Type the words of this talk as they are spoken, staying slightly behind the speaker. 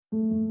Good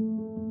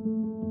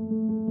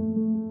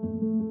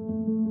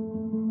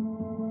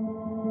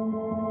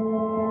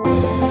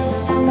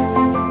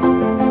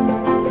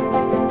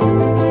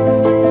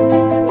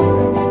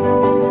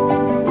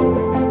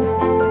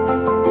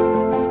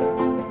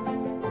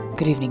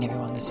evening,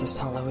 everyone. This is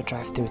Tala with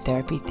Drive Through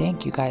Therapy.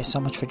 Thank you guys so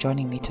much for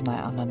joining me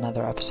tonight on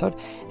another episode.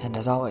 And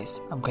as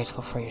always, I'm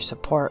grateful for your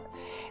support.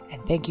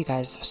 And thank you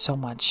guys so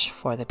much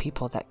for the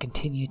people that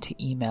continue to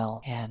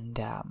email and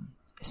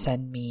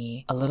send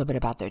me a little bit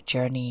about their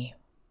journey,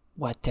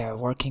 what they're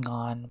working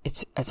on.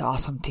 It's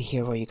awesome to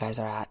hear where you guys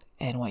are at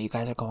and what you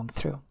guys are going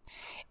through.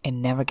 It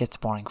never gets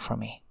boring for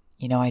me.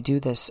 You know, I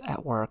do this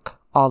at work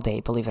all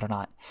day, believe it or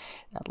not.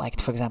 Like,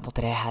 for example,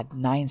 today I had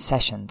 9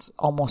 sessions,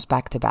 almost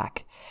back to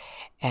back.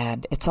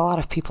 And it's a lot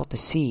of people to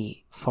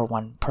see for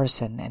one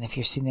person. And if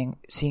you're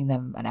seeing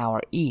them an hour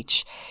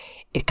each,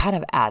 it kind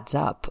of adds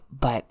up.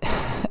 But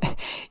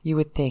you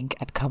would think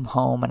I'd come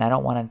home and I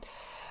don't want to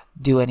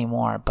do any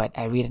more. But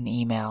I read an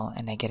email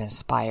and I get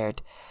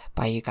inspired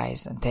by you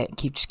guys. And that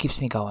just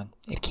keeps me going.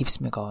 It keeps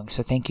me going.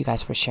 So thank you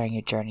guys for sharing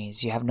your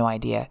journeys. You have no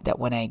idea that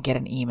when I get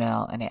an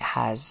email and it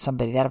has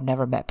somebody that I've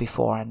never met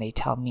before and they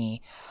tell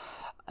me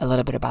a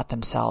little bit about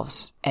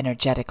themselves,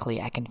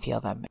 energetically I can feel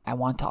them. I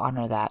want to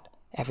honor that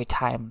every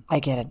time I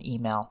get an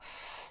email.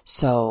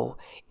 So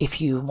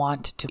if you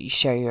want to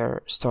share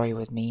your story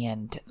with me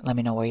and let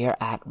me know where you're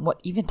at, what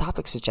even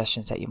topic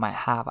suggestions that you might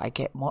have, I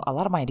get a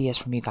lot of my ideas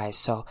from you guys.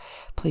 So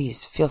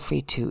please feel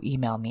free to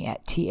email me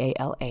at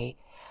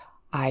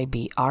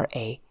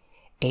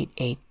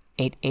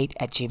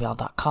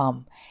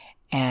talibra8888@gmail.com.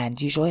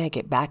 And usually I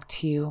get back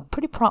to you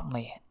pretty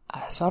promptly.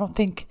 So I don't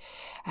think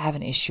I have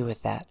an issue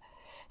with that.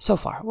 So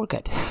far, we're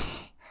good.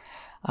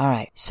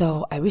 Alright,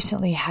 so I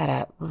recently had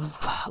a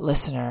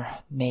listener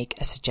make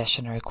a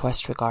suggestion or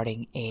request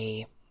regarding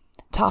a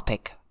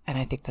topic, and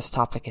I think this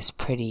topic is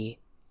pretty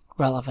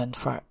relevant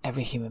for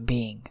every human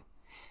being.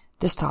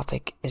 This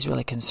topic is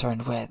really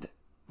concerned with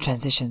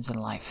transitions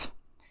in life.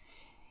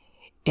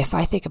 If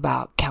I think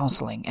about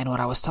counseling and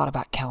what I was taught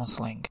about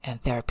counseling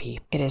and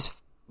therapy, it is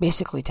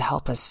basically to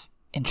help us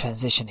in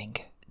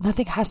transitioning.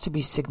 Nothing has to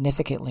be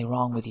significantly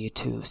wrong with you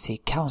to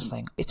seek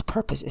counseling. Its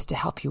purpose is to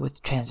help you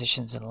with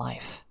transitions in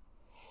life.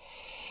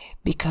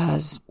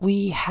 Because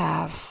we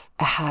have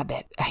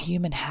a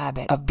human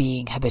habit of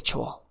being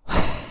habitual.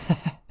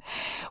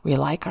 We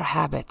like our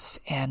habits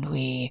and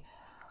we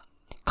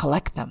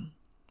collect them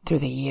through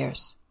the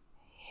years.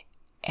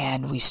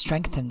 And we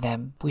strengthen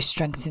them. We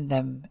strengthen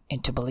them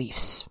into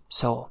beliefs.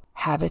 So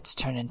habits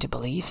turn into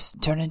beliefs,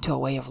 turn into a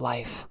way of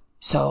life.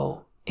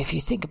 So if you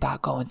think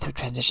about going through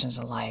transitions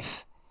in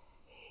life,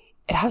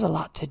 it has a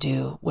lot to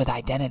do with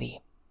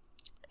identity.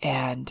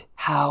 And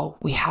how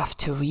we have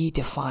to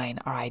redefine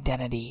our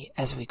identity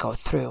as we go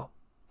through.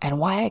 And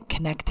why I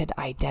connected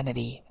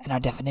identity and our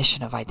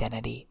definition of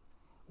identity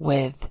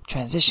with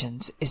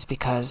transitions is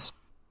because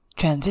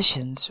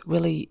transitions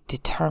really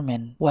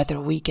determine whether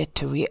we get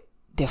to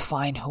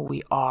redefine who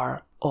we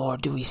are or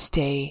do we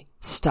stay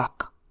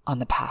stuck on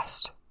the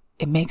past.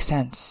 It makes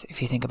sense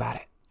if you think about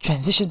it.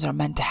 Transitions are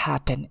meant to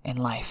happen in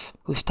life.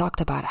 We've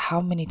talked about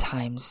how many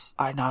times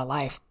in our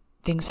life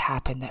things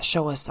happen that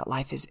show us that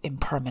life is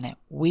impermanent.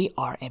 We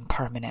are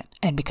impermanent.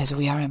 And because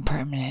we are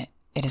impermanent,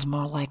 it is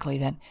more likely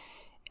that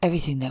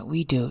everything that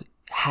we do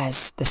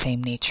has the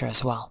same nature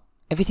as well.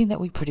 Everything that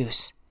we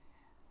produce,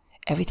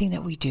 everything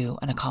that we do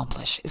and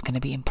accomplish is going to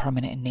be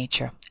impermanent in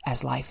nature,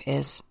 as life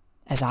is,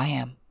 as I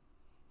am.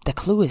 The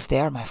clue is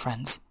there, my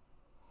friends.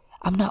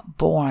 I'm not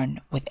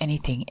born with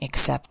anything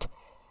except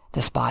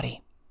this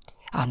body.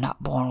 I'm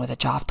not born with a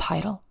job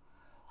title.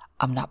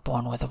 I'm not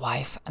born with a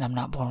wife, and I'm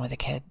not born with a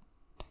kid.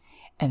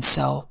 And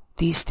so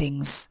these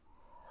things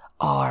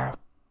are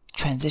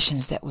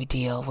transitions that we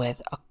deal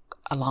with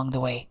along the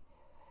way.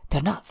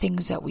 They're not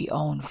things that we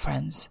own,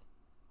 friends.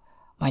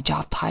 My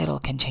job title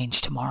can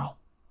change tomorrow.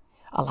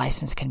 A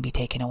license can be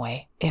taken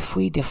away. If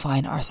we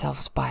define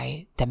ourselves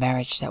by the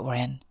marriage that we're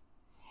in,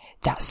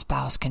 that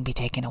spouse can be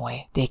taken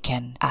away. They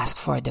can ask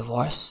for a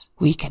divorce.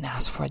 We can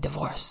ask for a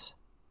divorce.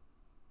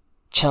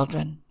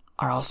 Children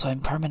are also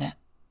impermanent.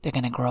 They're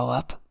going to grow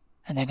up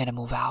and they're going to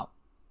move out.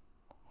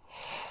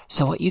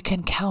 So what you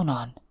can count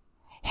on,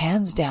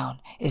 hands down,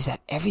 is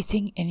that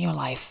everything in your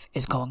life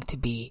is going to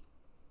be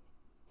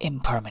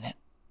impermanent.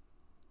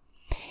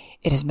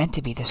 It is meant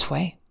to be this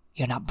way.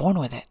 You're not born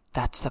with it.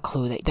 That's the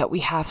clue that we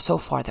have so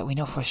far, that we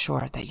know for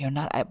sure, that you're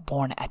not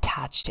born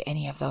attached to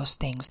any of those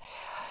things.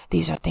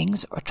 These are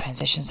things or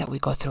transitions that we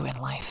go through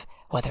in life,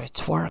 whether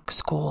it's work,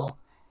 school,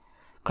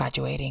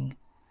 graduating,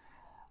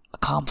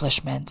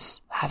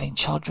 accomplishments, having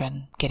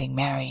children, getting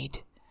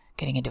married,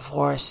 getting a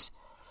divorce.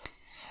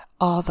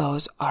 All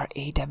those are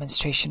a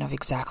demonstration of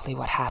exactly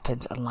what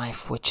happens in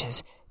life, which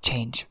is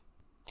change.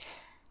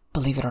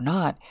 Believe it or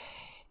not,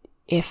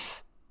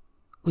 if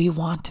we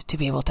want to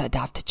be able to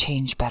adapt to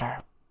change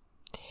better,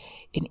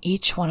 in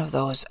each one of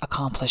those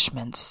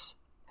accomplishments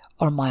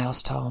or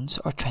milestones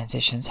or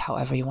transitions,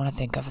 however you want to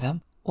think of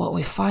them, what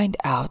we find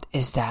out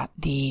is that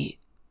the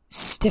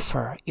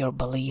stiffer your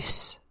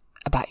beliefs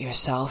about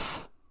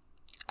yourself,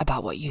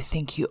 about what you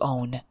think you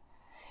own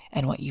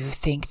and what you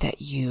think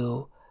that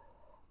you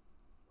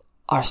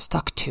are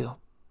stuck to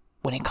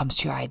when it comes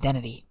to your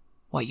identity,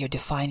 what you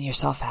define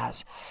yourself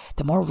as,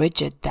 the more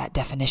rigid that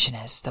definition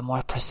is, the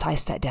more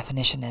precise that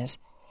definition is,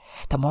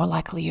 the more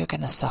likely you're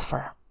going to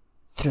suffer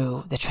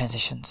through the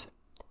transitions.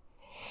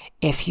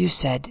 If you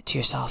said to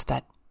yourself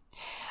that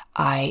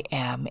I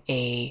am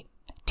a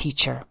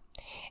teacher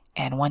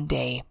and one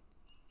day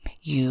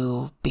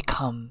you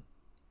become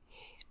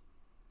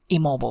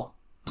immobile,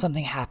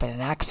 something happened,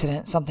 an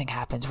accident, something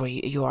happens where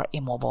you are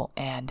immobile,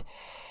 and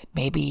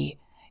maybe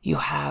you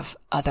have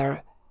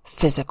other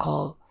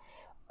physical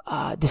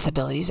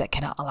disabilities that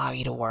cannot allow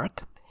you to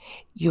work,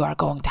 you are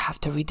going to have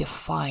to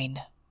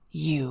redefine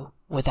you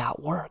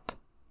without work.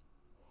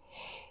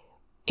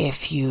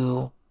 If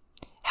you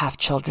have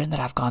children that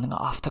have gone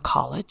off to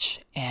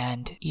college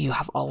and you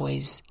have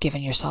always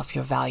given yourself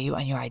your value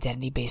and your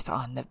identity based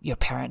on your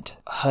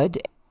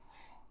parenthood,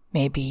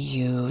 maybe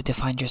you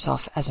defined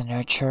yourself as a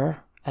nurturer,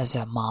 as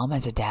a mom,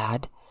 as a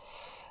dad,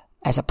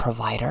 as a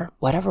provider,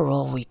 whatever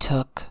role we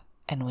took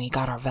and we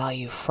got our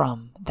value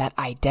from, that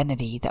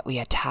identity that we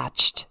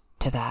attached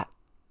to that,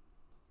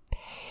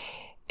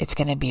 it's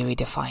going to be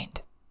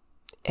redefined.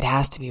 It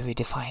has to be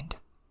redefined.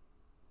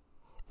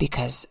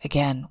 Because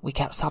again, we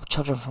can't stop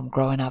children from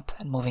growing up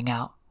and moving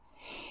out.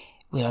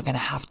 We are going to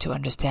have to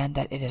understand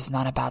that it is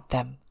not about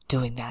them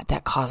doing that.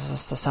 That causes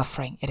us the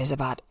suffering. It is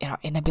about our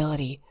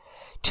inability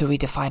to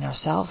redefine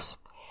ourselves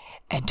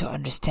and to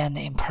understand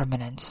the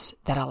impermanence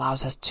that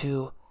allows us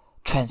to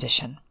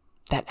transition,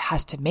 that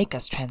has to make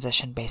us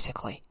transition,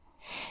 basically.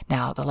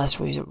 Now, the less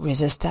we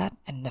resist that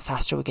and the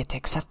faster we get to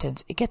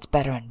acceptance, it gets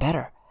better and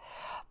better.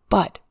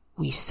 But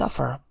we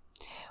suffer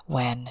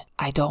when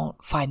I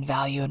don't find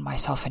value in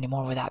myself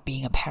anymore without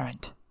being a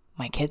parent.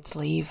 My kids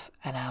leave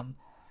and I'm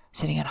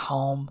sitting at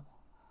home,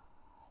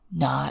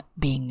 not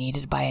being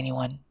needed by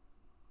anyone.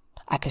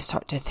 I could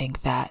start to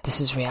think that this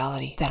is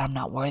reality, that I'm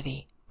not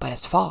worthy, but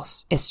it's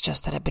false. It's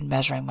just that I've been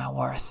measuring my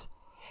worth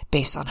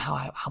based on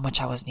how much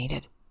I was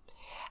needed,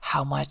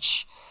 how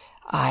much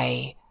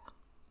I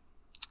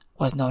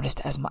was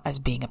noticed as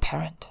being a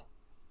parent,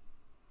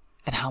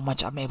 and how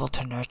much I'm able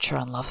to nurture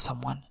and love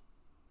someone.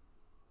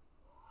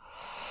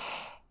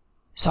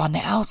 So on the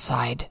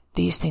outside,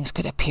 these things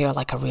could appear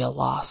like a real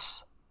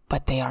loss,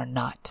 but they are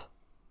not.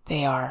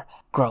 They are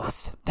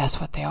growth. That's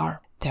what they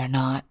are. They're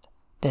not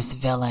this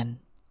villain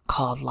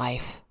called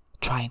life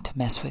trying to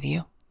mess with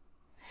you.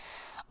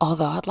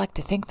 Although I'd like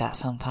to think that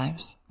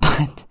sometimes,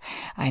 but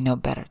I know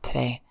better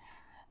today.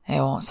 It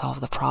won't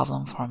solve the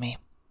problem for me.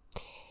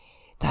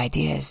 The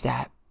idea is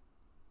that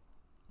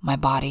my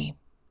body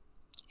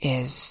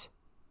is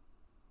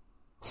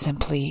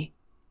simply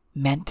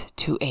meant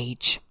to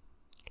age.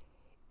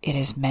 It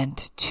is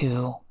meant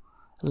to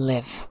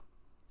live.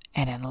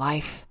 And in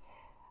life,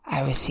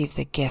 I receive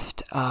the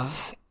gift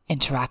of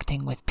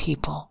interacting with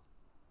people.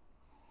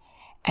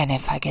 And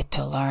if I get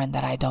to learn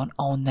that I don't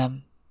own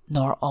them,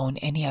 nor own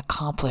any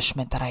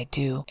accomplishment that I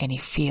do, any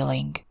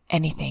feeling,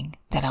 anything,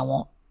 then I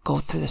won't go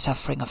through the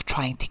suffering of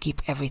trying to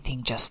keep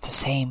everything just the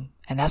same.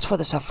 And that's where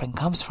the suffering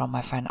comes from,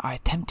 my friend, our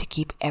attempt to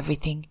keep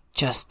everything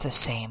just the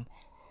same.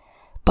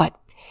 But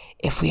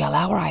if we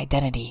allow our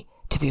identity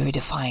to be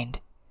redefined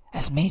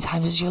as many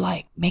times as you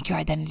like, make your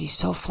identity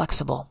so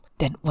flexible,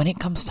 then when it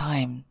comes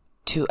time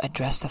to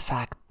address the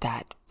fact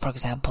that, for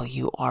example,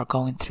 you are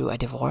going through a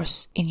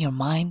divorce, in your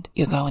mind,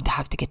 you're going to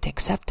have to get to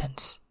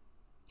acceptance.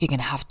 You're going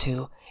to have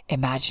to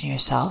imagine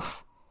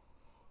yourself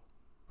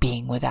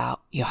being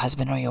without your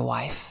husband or your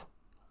wife,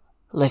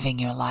 living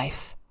your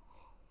life,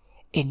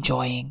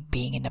 enjoying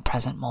being in the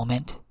present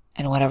moment,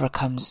 and whatever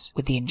comes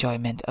with the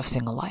enjoyment of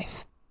single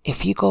life.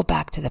 If you go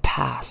back to the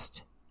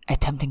past,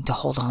 attempting to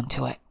hold on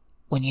to it,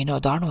 when you know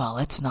darn well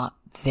it's not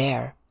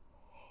there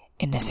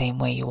in the same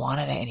way you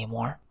wanted it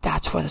anymore,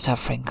 that's where the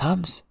suffering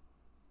comes.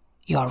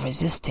 You are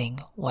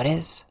resisting what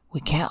is.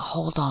 We can't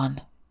hold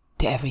on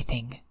to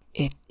everything.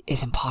 It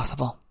is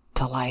impossible.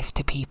 To life,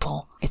 to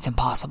people, it's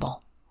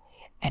impossible.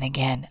 And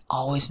again,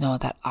 always know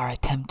that our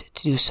attempt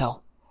to do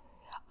so,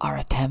 our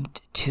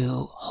attempt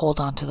to hold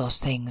on to those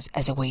things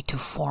as a way to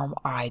form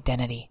our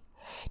identity,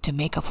 to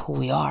make up who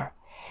we are,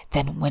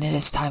 then when it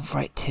is time for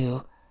it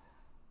to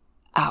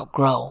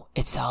outgrow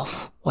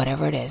itself,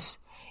 whatever it is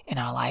in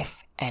our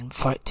life, and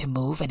for it to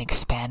move and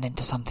expand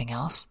into something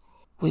else,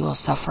 we will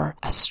suffer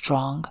a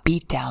strong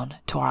beatdown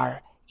to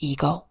our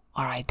ego,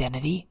 our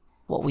identity,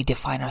 what we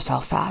define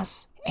ourselves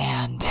as,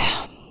 and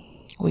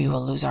we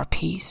will lose our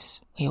peace.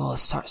 We will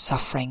start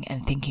suffering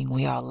and thinking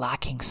we are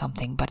lacking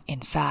something, but in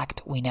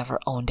fact, we never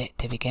owned it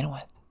to begin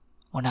with.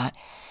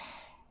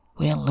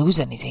 We didn't lose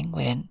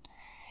anything.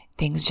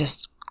 Things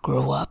just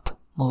grew up,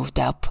 moved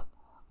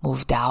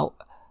out,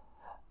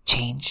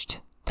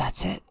 changed.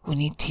 That's it. We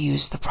need to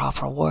use the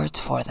proper words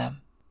for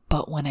them.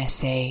 But when I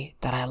say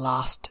that I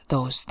lost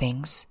those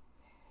things,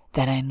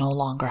 that I no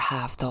longer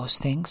have those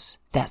things,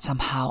 that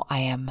somehow I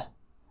am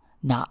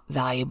not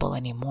valuable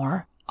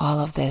anymore, all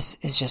of this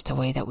is just a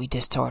way that we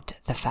distort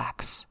the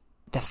facts.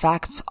 The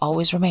facts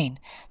always remain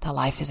that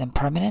life is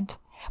impermanent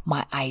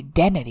My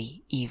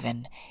identity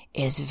even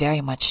is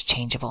very much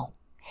changeable.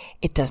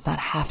 It does not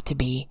have to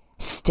be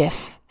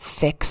stiff,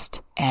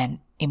 fixed, and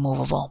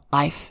immovable.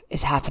 Life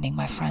is happening,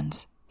 my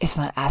friends. It's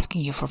not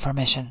asking you for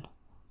permission.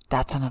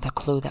 That's another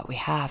clue that we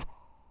have,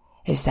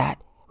 is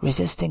that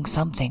resisting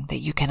something that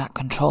you cannot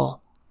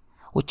control,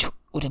 which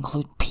would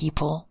include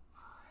people,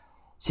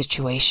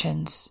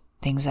 situations,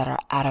 things that are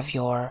out of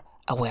your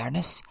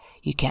awareness,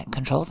 you can't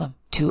control them.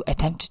 To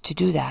attempt to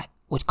do that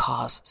would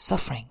cause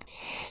suffering.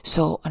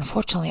 So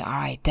unfortunately, our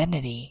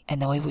identity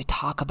and the way we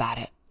talk about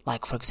it,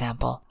 like for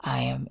example, I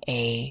am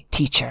a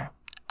teacher,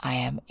 I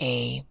am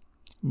a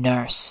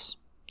nurse,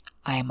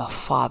 I am a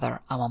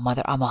father, I'm a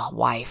mother, I'm a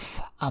wife,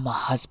 I'm a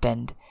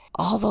husband.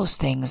 All those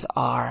things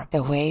are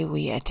the way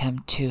we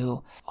attempt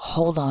to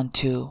hold on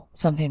to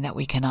something that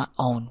we cannot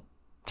own,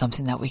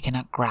 something that we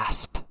cannot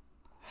grasp,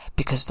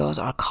 because those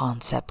are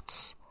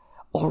concepts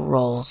or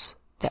roles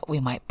that we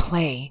might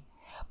play,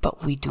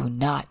 but we do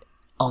not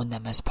own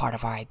them as part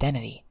of our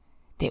identity.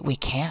 That we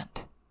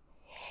can't.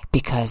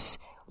 Because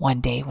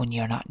one day when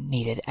you're not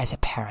needed as a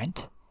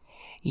parent,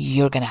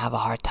 you're going to have a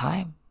hard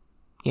time.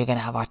 You're going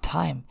to have a hard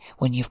time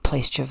when you've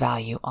placed your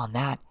value on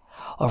that.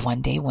 Or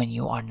one day when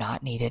you are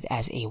not needed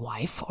as a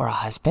wife or a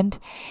husband,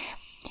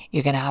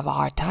 you're going to have a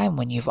hard time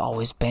when you've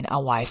always been a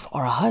wife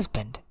or a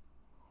husband,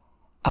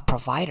 a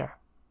provider,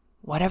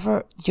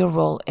 whatever your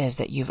role is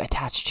that you've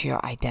attached to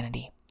your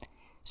identity.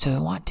 So we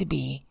want to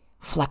be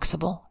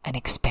flexible and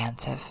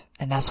expansive,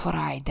 and that's what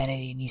our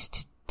identity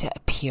needs to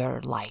appear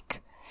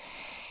like.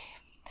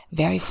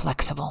 Very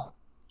flexible.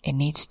 It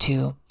needs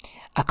to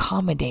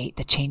accommodate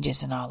the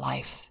changes in our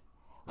life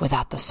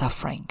without the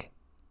suffering.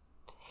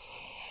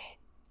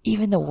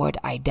 Even the word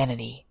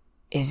identity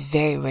is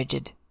very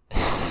rigid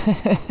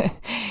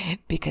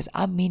because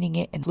I'm meaning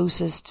it in the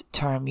loosest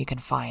term you can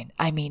find.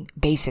 I mean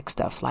basic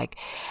stuff like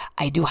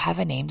I do have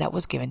a name that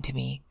was given to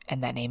me,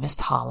 and that name is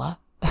Tala.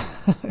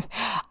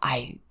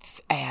 I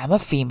am a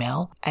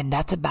female, and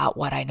that's about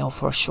what I know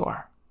for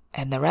sure.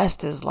 And the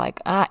rest is like,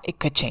 it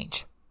could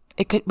change.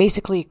 It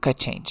could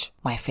change.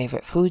 My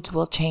favorite foods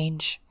will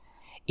change.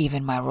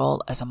 Even my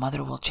role as a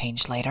mother will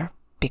change later,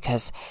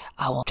 because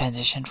I will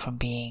transition from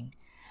being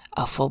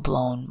a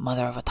full-blown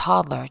mother of a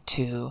toddler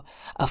to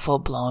a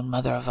full-blown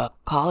mother of a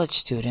college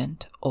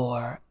student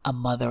or a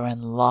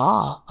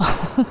mother-in-law.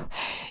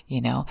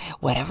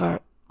 Whatever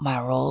my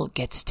role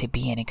gets to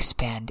be and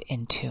expand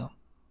into.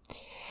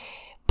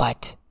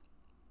 But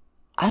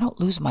I don't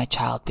lose my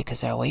child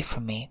because they're away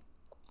from me.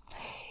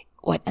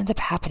 What ends up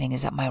happening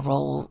is that my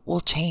role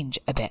will change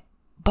a bit,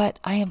 but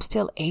I am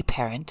still a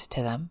parent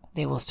to them.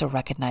 They will still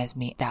recognize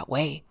me that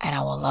way, and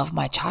I will love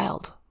my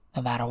child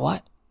no matter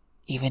what.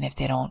 Even if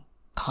they don't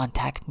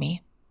contact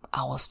me,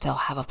 I will still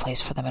have a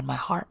place for them in my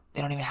heart.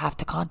 They don't even have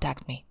to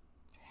contact me.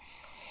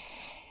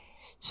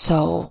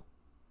 So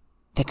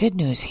the good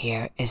news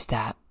here is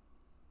that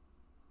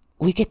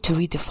we get to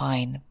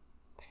redefine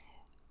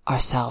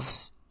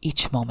ourselves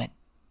each moment,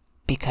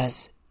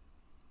 because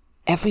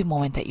every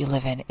moment that you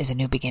live in is a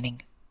new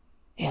beginning.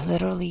 It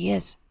literally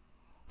is.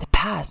 The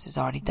past is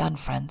already done,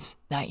 friends.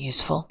 Not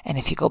useful. And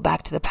if you go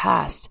back to the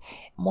past,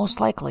 most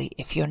likely,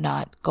 if you're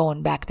not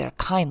going back there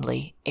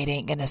kindly, it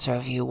ain't gonna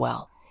serve you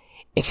well.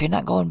 If you're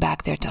not going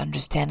back there to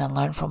understand and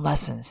learn from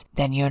lessons,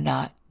 then you're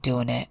not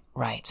doing it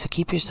right. So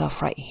keep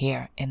yourself right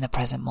here in the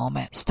present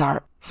moment.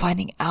 Start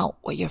finding out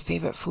what your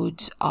favorite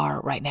foods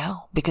are right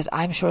now, because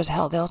I'm sure as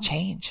hell they'll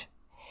change.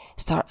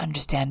 Start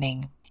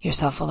understanding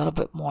yourself a little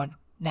bit more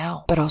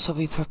now, but also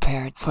be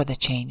prepared for the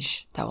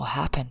change that will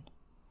happen.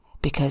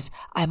 Because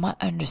I might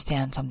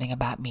understand something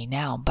about me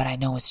now, but I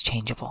know it's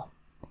changeable.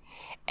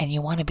 And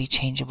you want to be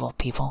changeable,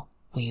 people.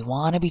 We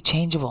want to be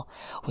changeable.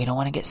 We don't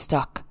want to get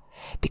stuck.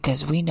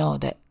 Because we know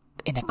that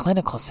in a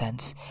clinical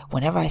sense,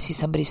 whenever I see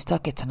somebody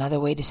stuck, it's another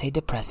way to say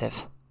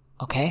depressive.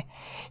 Okay?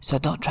 So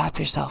don't trap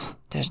yourself.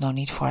 There's no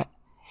need for it.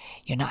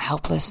 You're not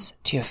helpless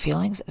to your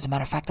feelings. As a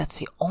matter of fact, that's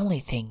the only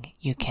thing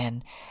you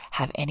can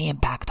have any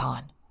impact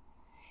on.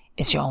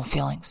 It's your own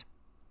feelings.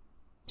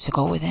 So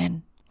go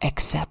within,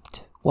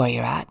 accept where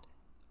you're at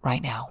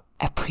right now,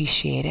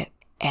 appreciate it,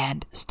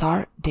 and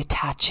start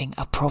detaching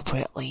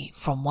appropriately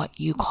from what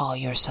you call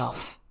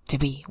yourself to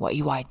be, what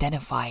you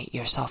identify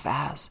yourself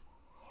as.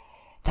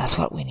 That's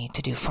what we need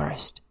to do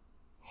first.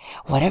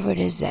 Whatever it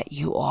is that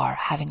you are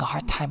having a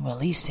hard time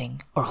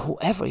releasing, or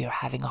whoever you're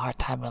having a hard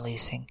time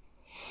releasing,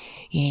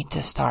 you need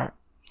to start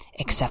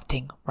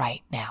accepting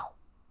right now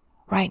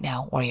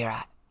where you're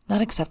at.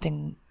 Not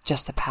accepting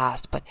just the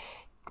past, but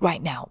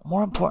right now,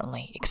 more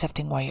importantly,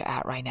 accepting where you're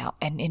at right now.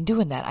 And in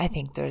doing that, I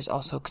think there's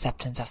also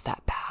acceptance of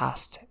that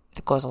past.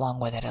 It goes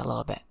along with it a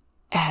little bit.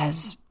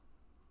 As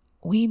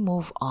we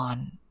move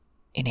on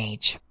in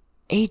age,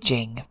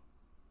 aging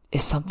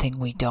is something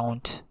we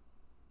don't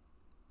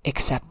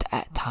accept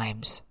at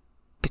times.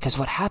 Because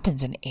what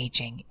happens in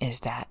aging is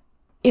that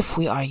if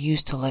we are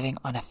used to living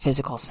on a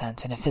physical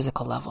sense, in a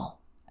physical level,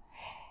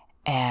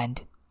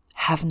 and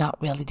have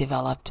not really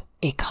developed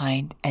a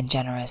kind and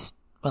generous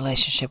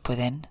relationship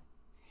within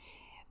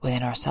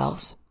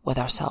ourselves, with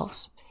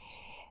ourselves,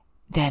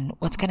 then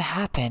what's going to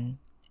happen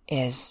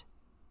is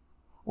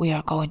we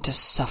are going to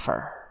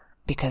suffer,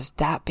 because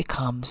that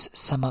becomes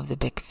some of the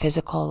big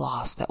physical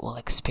loss that we'll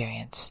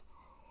experience.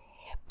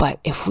 But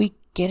if we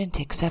get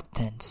into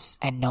acceptance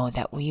and know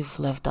that we've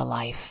lived a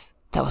life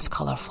that was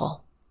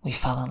colorful, we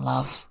fell in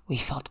love, we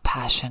felt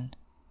passion,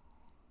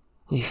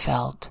 we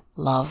felt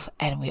love,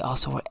 and we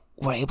also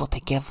were able to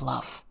give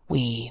love.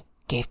 We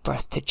gave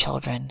birth to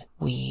children.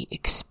 We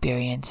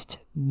experienced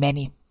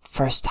many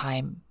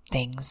first-time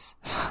things.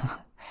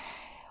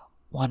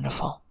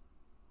 Wonderful.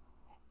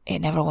 It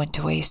never went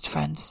to waste,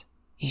 friends.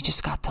 You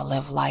just got to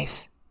live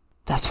life.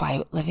 That's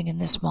why living in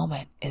this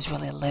moment is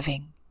really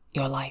living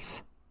your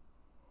life.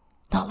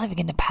 Not living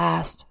in the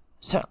past,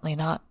 certainly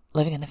not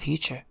living in the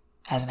future.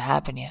 Hasn't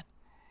happened yet.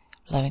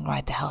 Living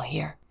right the hell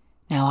here.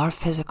 Now our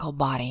physical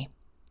body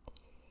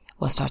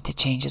will start to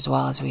change as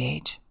well as we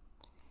age.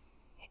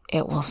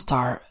 It will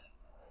start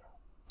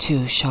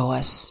to show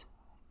us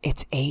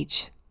its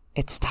age,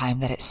 its time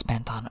that it's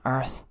spent on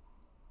earth.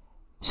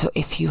 So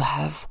if you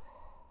have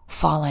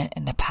fallen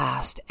in the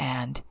past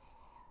and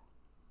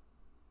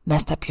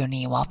messed up your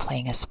knee while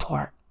playing a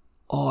sport,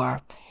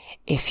 or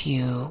if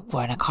you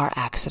were in a car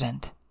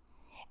accident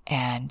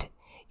and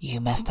you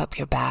messed up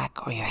your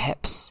back or your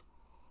hips,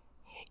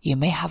 you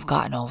may have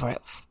gotten over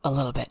it a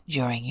little bit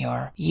during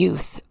your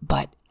youth,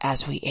 but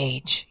as we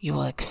age, you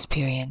will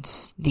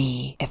experience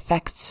the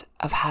effects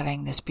of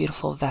having this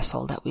beautiful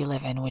vessel that we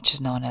live in, which is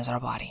known as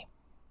our body.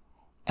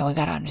 And we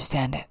gotta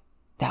understand it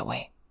that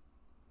way.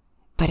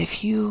 But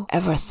if you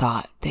ever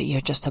thought that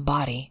you're just a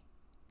body,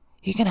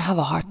 you're gonna have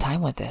a hard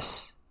time with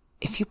this.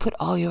 If you put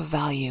all your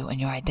value and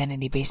your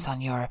identity based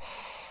on your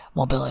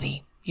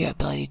mobility, your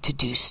ability to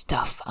do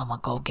stuff, I'm a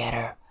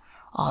go-getter,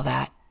 all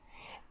that,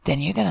 then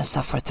you're going to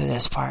suffer through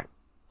this part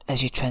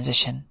as you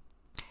transition.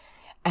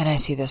 And I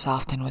see this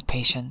often with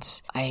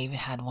patients. I even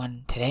had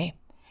one today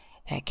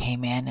that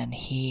came in, and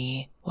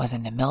he was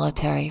in the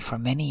military for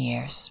many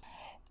years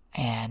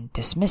and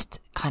dismissed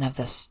kind of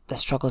the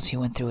struggles he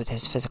went through with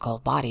his physical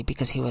body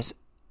because he was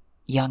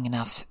young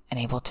enough and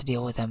able to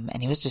deal with them,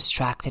 and he was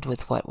distracted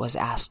with what was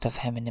asked of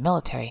him in the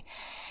military.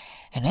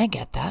 And I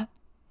get that.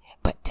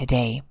 But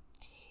today,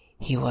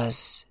 he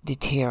was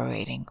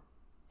deteriorating,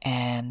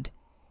 and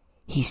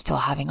he's still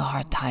having a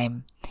hard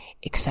time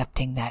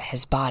accepting that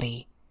his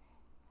body,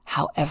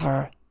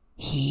 however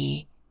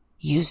he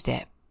used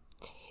it,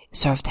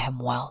 served him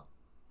well.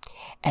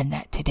 And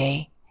that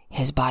today,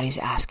 his body's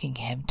asking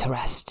him to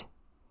rest.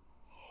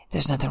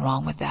 There's nothing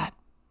wrong with that.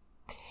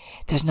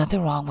 There's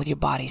nothing wrong with your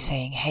body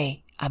saying,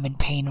 hey, I'm in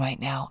pain right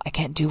now. I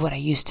can't do what I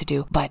used to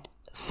do. But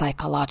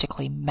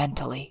psychologically,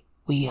 mentally,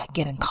 we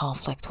get in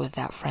conflict with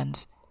that,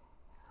 friends.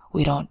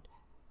 We don't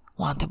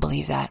want to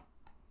believe that.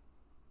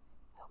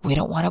 We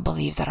don't want to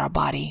believe that our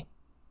body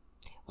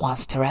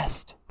wants to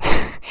rest.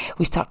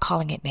 We start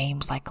calling it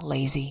names like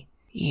lazy.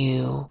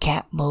 You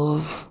can't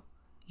move.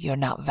 You're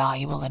not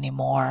valuable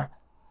anymore.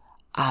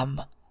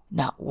 I'm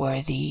not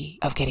worthy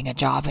of getting a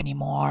job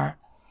anymore.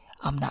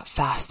 I'm not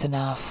fast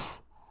enough.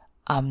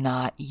 I'm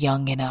not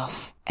young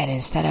enough. And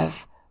instead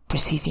of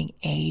perceiving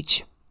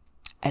age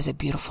as a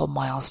beautiful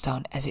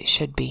milestone as it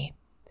should be,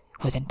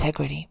 with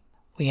integrity,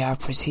 we are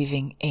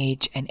perceiving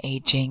age and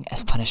aging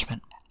as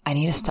punishment. I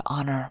need us to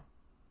honor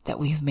that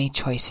we've made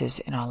choices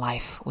in our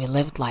life. We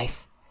lived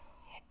life.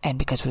 And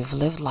because we've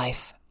lived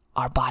life,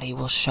 our body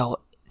will show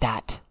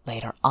that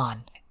later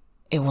on.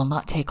 It will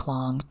not take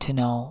long to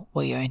know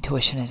what your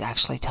intuition is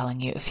actually telling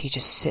you if you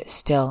just sit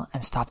still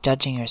and stop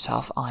judging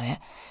yourself on it.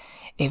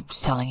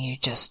 It's telling you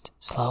just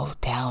slow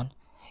down.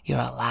 You're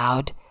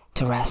allowed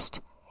to rest.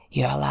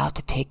 You're allowed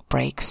to take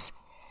breaks.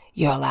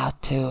 You're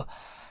allowed to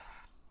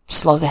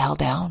slow the hell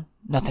down.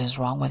 Nothing's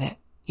wrong with it.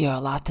 You're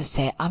allowed to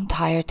say, I'm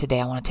tired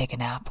today. I want to take a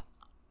nap.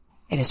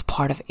 It is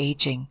part of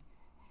aging.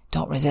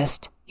 Don't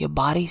resist. Your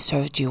body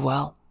served you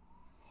well.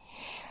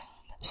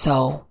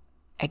 So,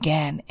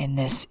 again, in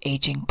this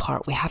aging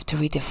part, we have to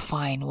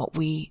redefine what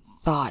we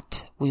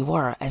thought we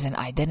were as an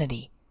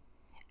identity,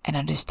 and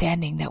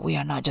understanding that we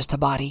are not just a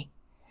body,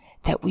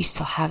 that we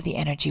still have the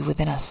energy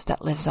within us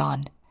that lives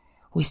on.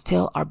 We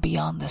still are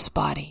beyond this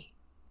body.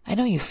 I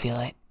know you feel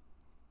it.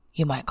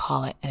 You might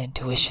call it an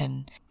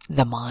intuition,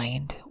 the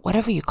mind,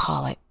 whatever you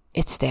call it.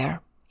 It's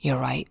there. You're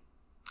right.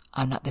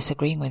 I'm not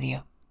disagreeing with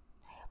you.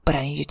 But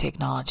I need you to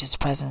acknowledge its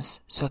presence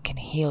so it can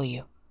heal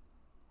you.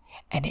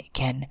 And it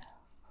can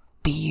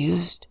be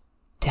used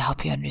to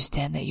help you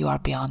understand that you are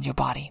beyond your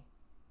body.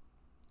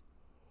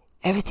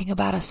 Everything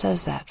about us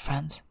says that,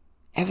 friends.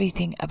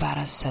 Everything about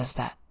us says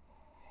that.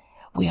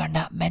 We are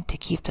not meant to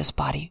keep this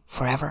body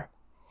forever,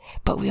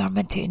 but we are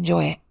meant to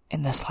enjoy it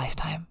in this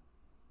lifetime.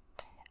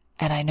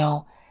 And I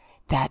know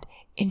that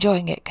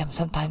enjoying it can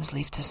sometimes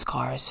lead to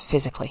scars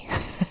physically.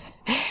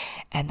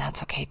 And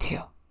that's okay too.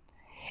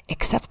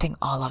 Accepting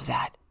all of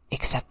that,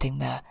 accepting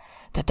the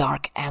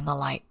dark and the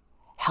light,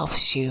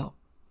 helps you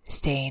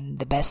stay in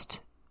the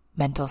best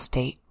mental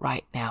state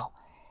right now.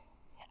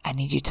 I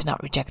need you to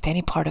not reject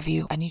any part of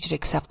you. I need you to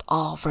accept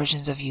all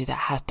versions of you that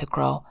had to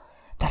grow,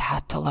 that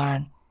had to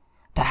learn,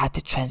 that had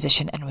to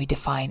transition and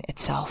redefine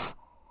itself.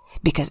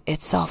 Because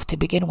itself, to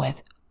begin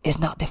with, is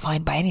not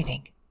defined by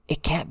anything.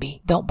 It can't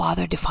be. Don't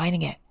bother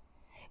defining it.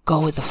 Go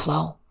with the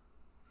flow.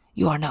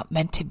 You are not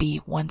meant to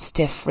be one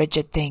stiff,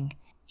 rigid thing.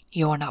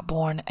 You are not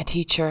born a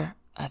teacher,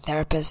 a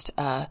therapist,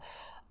 a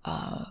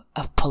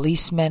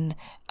policeman,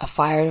 a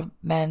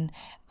fireman,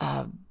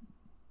 a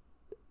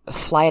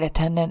flight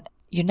attendant.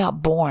 You're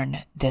not born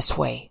this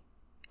way.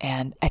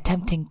 And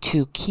attempting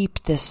to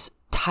keep this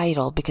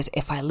title, because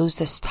if I lose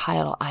this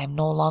title, I'm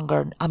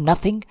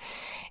nothing.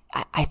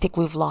 I think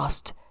we've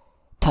lost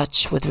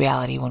touch with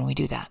reality when we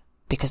do that.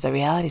 Because the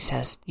reality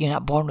says you're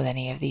not born with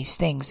any of these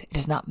things. It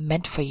is not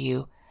meant for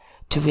you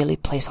to really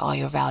place all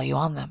your value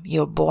on them.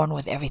 You're born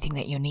with everything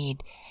that you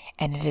need,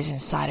 and it is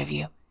inside of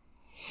you.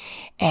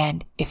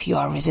 And if you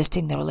are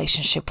resisting the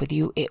relationship with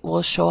you, it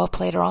will show up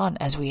later on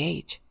as we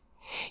age.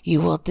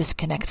 You will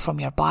disconnect from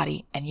your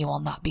body, and you will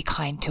not be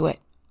kind to it,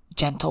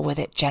 gentle with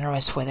it,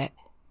 generous with it.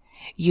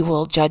 You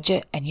will judge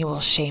it, and you will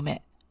shame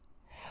it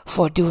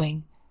for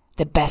doing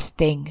the best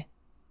thing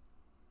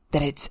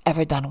that it's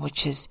ever done,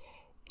 which is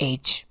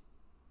age.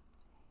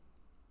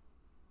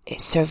 It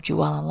served you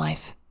well in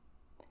life,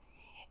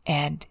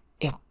 and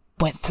it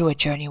went through a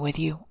journey with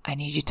you. I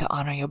need you to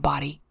honor your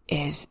body. It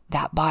is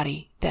that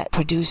body that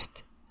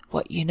produced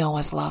what you know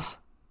as love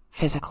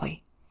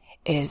physically.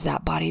 It is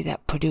that body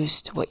that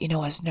produced what you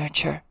know as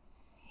nurture.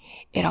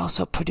 It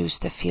also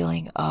produced the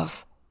feeling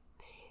of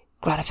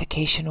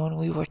gratification when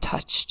we were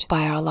touched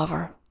by our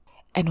lover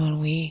and when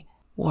we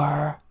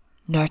were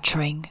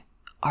nurturing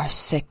our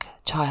sick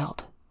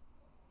child.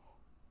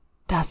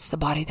 That's the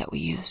body that we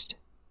used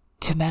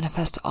to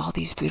manifest all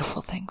these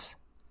beautiful things.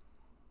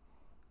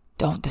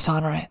 Don't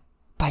dishonor it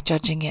by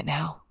judging it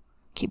now.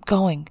 Keep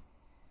going.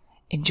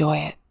 Enjoy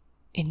it.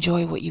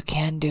 Enjoy what you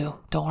can do.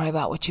 Don't worry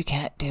about what you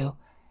can't do.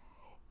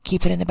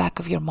 Keep it in the back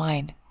of your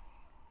mind.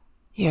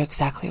 You're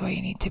exactly where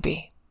you need to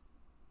be.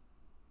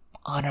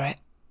 Honor it.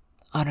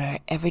 Honor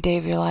it every day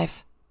of your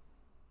life.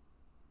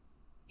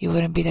 You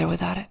wouldn't be there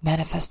without it.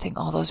 Manifesting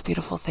all those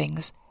beautiful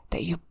things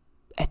that you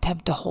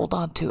attempt to hold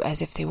on to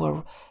as if they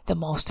were the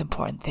most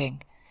important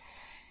thing.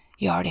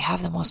 You already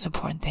have the most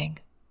important thing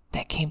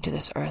that came to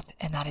this earth,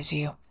 and that is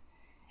you.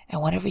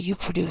 And whatever you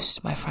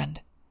produced, my friend,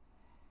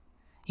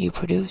 you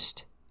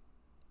produced.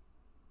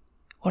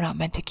 We're not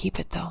meant to keep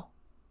it, though.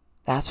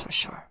 That's for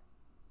sure.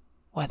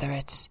 Whether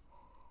it's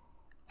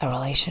a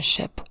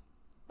relationship,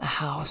 a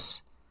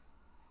house,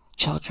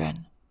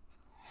 children,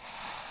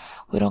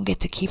 we don't get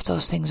to keep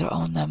those things or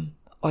own them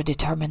or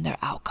determine their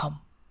outcome.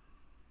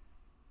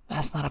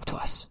 That's not up to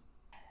us.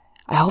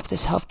 I hope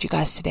this helped you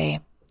guys today.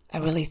 I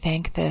really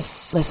thank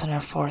this listener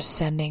for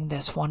sending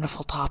this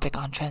wonderful topic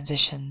on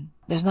transition.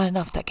 There's not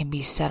enough that can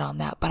be said on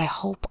that, but I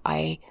hope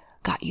I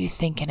got you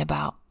thinking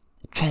about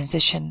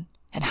transition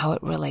and how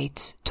it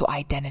relates to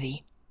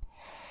identity.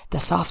 The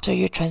softer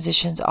your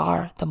transitions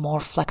are, the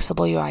more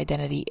flexible your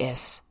identity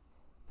is,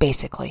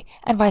 basically.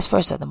 And vice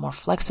versa. The more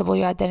flexible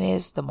your identity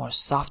is, the more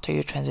softer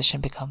your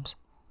transition becomes.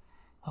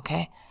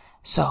 Okay?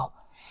 So,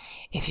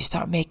 if you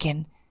start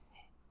making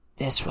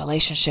this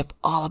relationship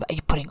all about,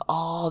 you're putting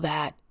all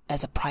that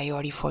as a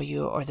priority for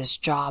you, or this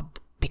job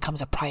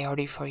becomes a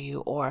priority for you,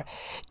 or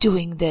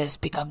doing this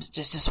becomes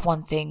just this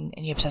one thing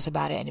and you obsess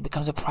about it and it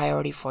becomes a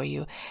priority for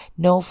you,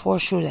 know for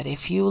sure that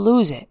if you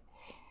lose it,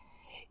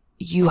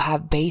 you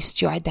have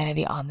based your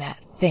identity on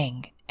that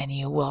thing and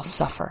you will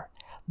suffer.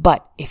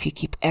 But if you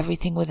keep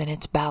everything within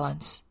its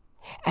balance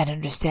and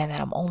understand that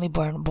I'm only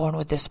born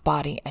with this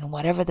body, and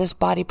whatever this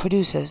body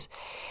produces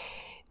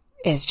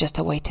is just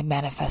a way to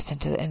manifest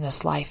in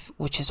this life,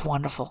 which is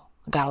wonderful.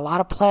 Got a lot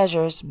of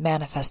pleasures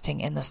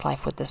manifesting in this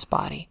life with this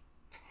body.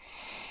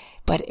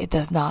 But it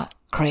does not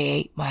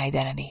create my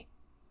identity.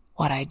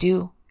 What I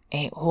do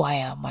ain't who I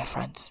am, my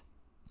friends.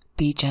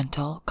 Be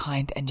gentle,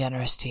 kind, and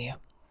generous to you.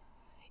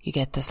 You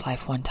get this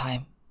life one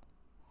time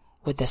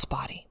with this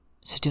body.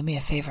 So do me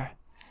a favor.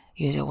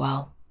 Use it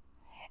well.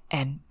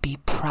 And be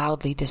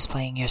proudly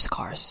displaying your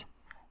scars.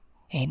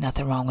 Ain't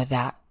nothing wrong with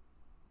that.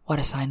 What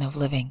a sign of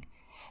living.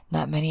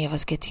 Not many of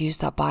us get to use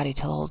that body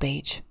till old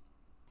age.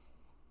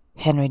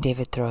 Henry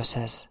David Thoreau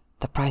says,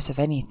 the price of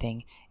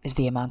anything is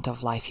the amount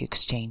of life you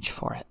exchange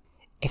for it.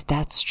 If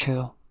that's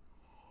true,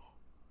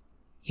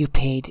 you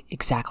paid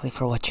exactly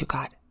for what you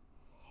got.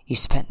 You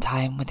spent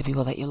time with the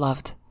people that you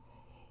loved.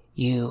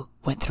 You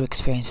went through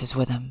experiences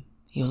with them.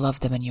 You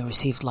loved them and you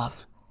received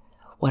love.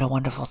 What a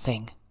wonderful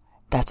thing.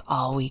 That's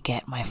all we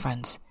get, my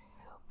friends.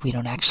 We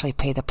don't actually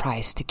pay the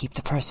price to keep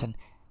the person.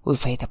 We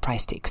pay the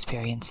price to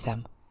experience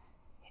them.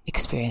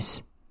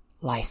 Experience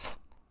life.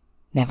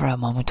 Never a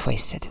moment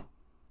wasted.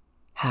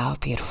 How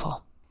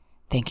beautiful.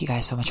 Thank you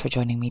guys so much for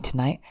joining me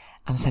tonight.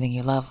 I'm sending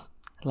you love,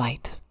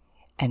 light,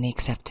 and the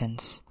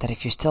acceptance that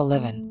if you're still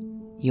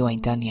living, you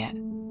ain't done yet.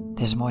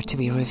 There's more to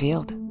be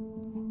revealed.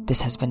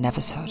 This has been an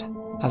episode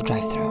of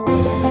Drive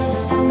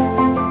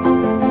Through.